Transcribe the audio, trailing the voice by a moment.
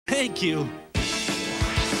Thank you.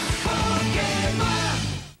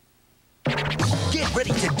 Get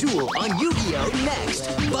ready to duel on Yu-Gi-Oh! Next,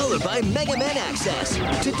 followed by Mega Man Access.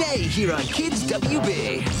 Today here on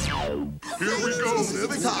KidsWB. Here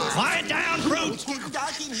we go. Quiet down, Fruit.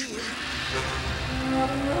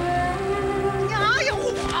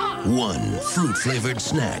 1 fruit-flavored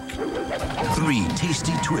snack. 3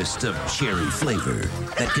 tasty twists of cherry flavor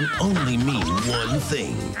that can only mean one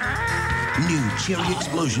thing. New Cherry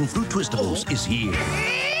Explosion Fruit Twistables is here.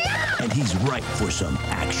 And he's ripe for some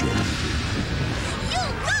action. You go,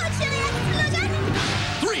 Cherry Explosion!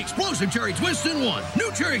 3 explosive cherry twists in 1.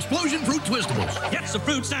 New Cherry Explosion Fruit Twistables. Get some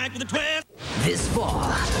fruit snack with a twist. This fall,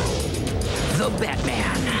 the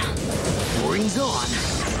Batman brings on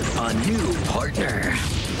a new partner.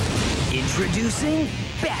 Introducing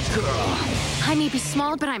Batgirl. I may be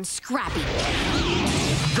small, but I'm scrappy.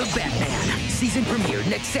 The Batman, season premiere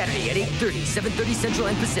next Saturday at 8:30, 7:30 Central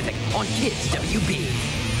and Pacific on KidsWB.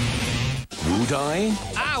 Wudai?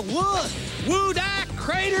 I would. Wudai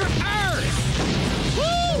Crater Earth.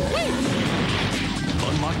 Woo-wee!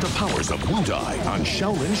 Unlock the powers of Wudai on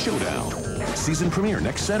Shaolin Showdown. Season premiere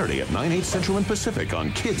next Saturday at 9/8 Central and Pacific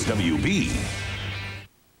on KidsWB.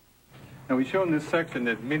 Now, we show in this section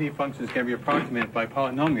that many functions can be approximated by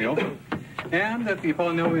polynomial, and that the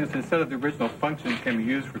polynomials instead of the original functions can be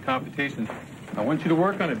used for computations. I want you to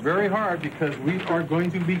work on it very hard because we are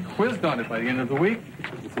going to be quizzed on it by the end of the week.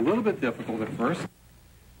 It's a little bit difficult at first.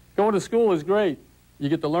 Going to school is great. You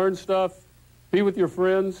get to learn stuff, be with your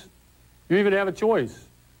friends. You even have a choice.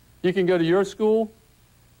 You can go to your school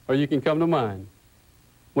or you can come to mine.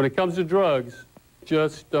 When it comes to drugs,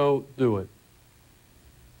 just don't do it.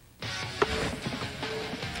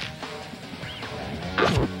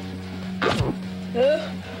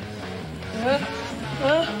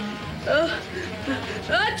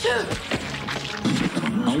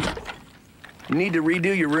 Need to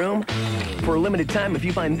redo your room? For a limited time, if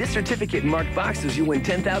you find this certificate in marked boxes, you win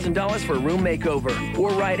 $10,000 for a room makeover.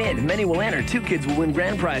 Or write in. Many will enter. 2 kids will win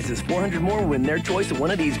grand prizes. 400 more will win their choice of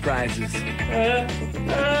one of these prizes.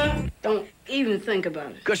 Don't even think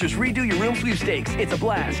about it. Gushers, redo your room sweepstakes. It's a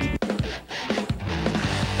blast.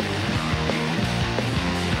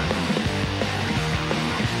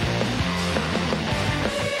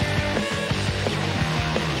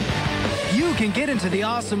 You can get into the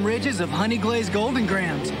awesome ridges of Honey Glazed Golden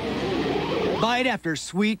Grams. Bite after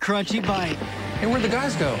sweet, crunchy bite. Hey, where'd the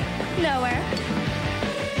guys go? Nowhere.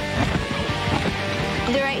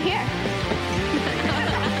 They're right here.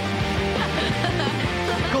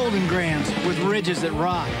 Golden Grams with ridges that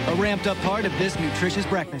rock, a ramped-up part of this nutritious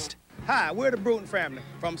breakfast. Hi, we're the Bruton family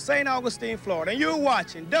from St. Augustine, Florida, and you're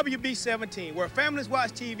watching WB17, where families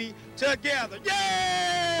watch TV together.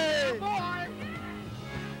 Yay!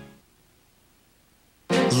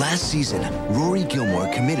 Last season, Rory Gilmore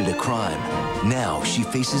committed a crime. Now she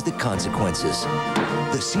faces the consequences.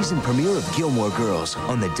 The season premiere of Gilmore Girls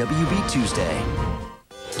on the WB Tuesday.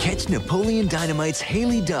 Catch Napoleon Dynamite's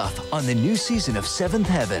Haley Duff on the new season of Seventh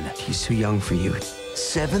Heaven. He's too young for you.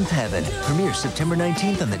 Seventh Heaven premieres September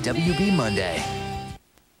 19th on the WB Monday.